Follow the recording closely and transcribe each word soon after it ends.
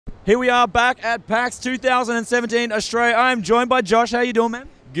Here we are back at PAX 2017 Australia. I'm joined by Josh. How you doing, man?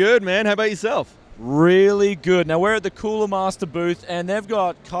 Good, man. How about yourself? Really good. Now, we're at the Coolermaster booth, and they've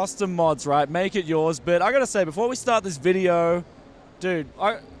got custom mods, right? Make it yours. But I got to say, before we start this video, dude,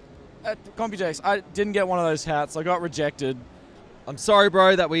 at Computex, I didn't get one of those hats. I got rejected. I'm sorry,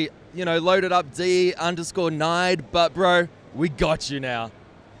 bro, that we, loaded up D_Nide, but, bro, we got you now.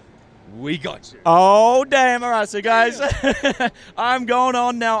 We got you. Oh, damn. All right, so, guys, I'm going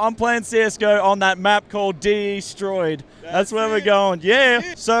on now. I'm playing CSGO on that map called Destroyed. That's where we're going.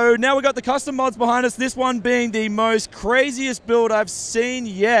 Yeah. So now we've got the custom mods behind us, this one being the most craziest build I've seen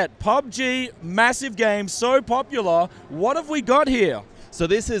yet. PUBG, massive game, so popular. What have we got here? So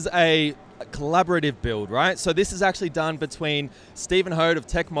this is a collaborative build, right? So this is actually done between Stephen Hode of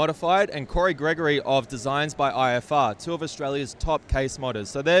Tech Modified and Corey Gregory of Designs by IFR, two of Australia's top case modders.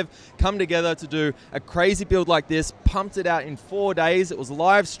 So they've come together to do a crazy build like this, pumped it out in 4 days. It was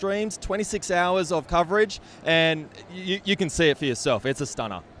live streamed, 26 hours of coverage, and you can see it for yourself. It's a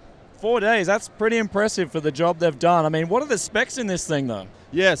stunner. 4 days, that's pretty impressive for the job they've done. I mean, what are the specs in this thing, though?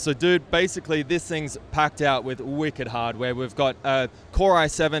 Yeah, so dude, basically this thing's packed out with wicked hardware. We've got a Core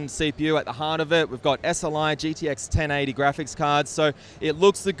i7 CPU at the heart of it. We've got SLI GTX 1080 graphics cards. So it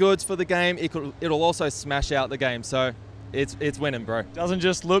looks the goods for the game. It'll also smash out the game. So it's winning, bro. Doesn't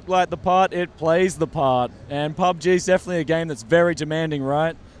just look like the part, it plays the part. And PUBG is definitely a game that's very demanding,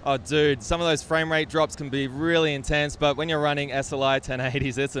 right? Oh, dude, some of those frame rate drops can be really intense, but when you're running SLI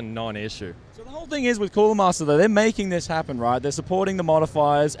 1080s, it's a non-issue. So the whole thing is with Coolermaster, though, they're making this happen, right? They're supporting the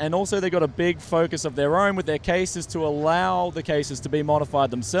modifiers, and also they've got a big focus of their own with their cases to allow the cases to be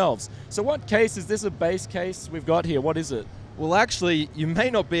modified themselves. So what case is this, a base case we've got here? What is it? Well, actually, you may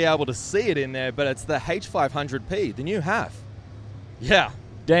not be able to see it in there, but it's the H500P, the new half. Yeah.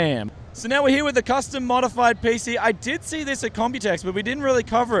 Damn. So now we're here with the custom modified PC. I did see this at Computex, but we didn't really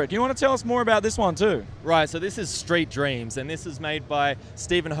cover it. Do you want to tell us more about this one too? Right, so this is Street Dreams, and this is made by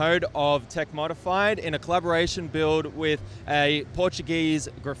Stephen Hode of Tech Modified in a collaboration build with a Portuguese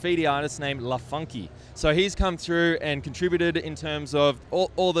graffiti artist named La Funky. So he's come through and contributed in terms of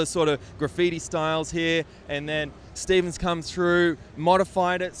all the sort of graffiti styles here, and then Stephen's come through,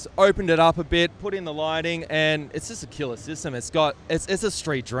 modified it, opened it up a bit, put in the lighting, and it's just a killer system. It's a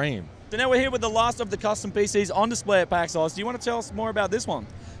street dream. So now we're here with the last of the custom PCs on display at PAX Australia. Do you want to tell us more about this one?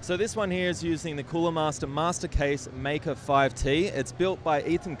 So this one here is using the Coolermaster Master Case Maker 5T. It's built by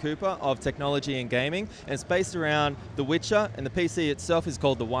Ethan Cooper of Technology and Gaming, and it's based around The Witcher, and the PC itself is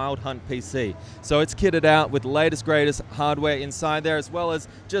called the Wild Hunt PC. So it's kitted out with the latest, greatest hardware inside there, as well as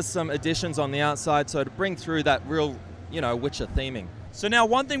just some additions on the outside, so to bring through that real, Witcher theming. So now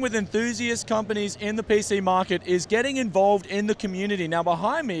one thing with enthusiast companies in the PC market is getting involved in the community. Now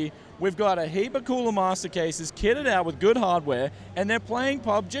behind me, we've got a heap of Coolermaster cases kitted out with good hardware, and they're playing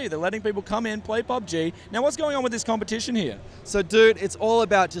PUBG. They're letting people come in, play PUBG. Now what's going on with this competition here? So dude, it's all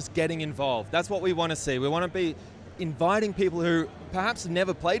about just getting involved. That's what we want to see. We want to be inviting people who perhaps have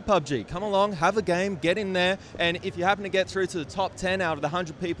never played PUBG. Come along, have a game, get in there, and if you happen to get through to the top 10 out of the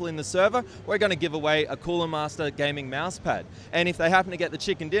 100 people in the server, we're going to give away a Coolermaster gaming mousepad. And if they happen to get the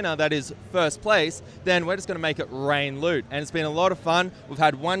chicken dinner, that is first place, then we're just going to make it rain loot. And it's been a lot of fun. We've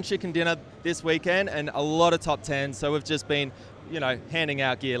had one chicken dinner this weekend and a lot of top 10, so we've just been, handing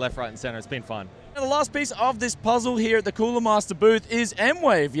out gear left, right, and center. It's been fun. And the last piece of this puzzle here at the Coolermaster booth is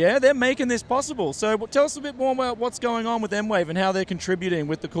Mwave, yeah? They're making this possible. So tell us a bit more about what's going on with Mwave and how they're contributing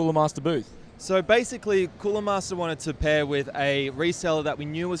with the Coolermaster booth. So basically, Coolermaster wanted to pair with a reseller that we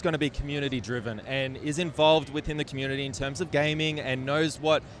knew was going to be community driven and is involved within the community in terms of gaming and knows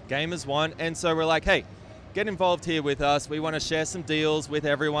what gamers want. And so we're like, hey, get involved here with us. We want to share some deals with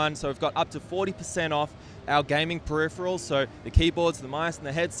everyone. So we've got up to 40% off our gaming peripherals, so the keyboards, the mice, and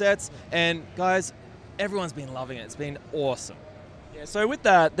the headsets. And guys, everyone's been loving it. It's been awesome. Yeah, so with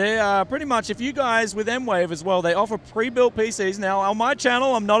that, they are pretty much, if you guys with Mwave as well, they offer pre-built PCs. Now, on my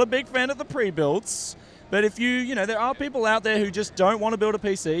channel, I'm not a big fan of the pre-builts, but if there are people out there who just don't want to build a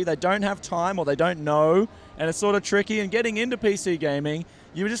PC, they don't have time or they don't know, and it's sort of tricky, and getting into PC gaming,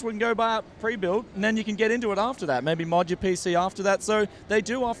 you just wouldn't go buy a pre-built, and then you can get into it after that, maybe mod your PC after that. So they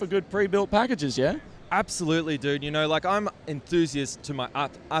do offer good pre-built packages, yeah? Absolutely, dude. I'm enthusiast to my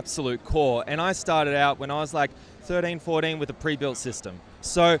absolute core, and I started out when I was like 13, 14 with a pre-built system.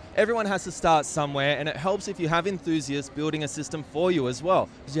 So everyone has to start somewhere, and it helps if you have enthusiasts building a system for you as well,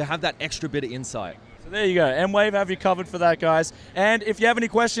 because you have that extra bit of insight. So there you go. Mwave have you covered for that, guys. And if you have any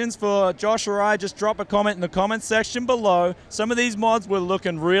questions for Josh or I, just drop a comment in the comment section below. Some of these mods were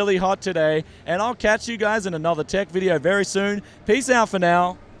looking really hot today, and I'll catch you guys in another tech video very soon. Peace out for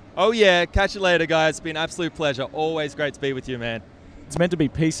now. Oh yeah, catch you later, guys. It's been an absolute pleasure. Always great to be with you, man. It's meant to be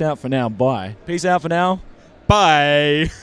peace out for now, bye. Peace out for now. Bye.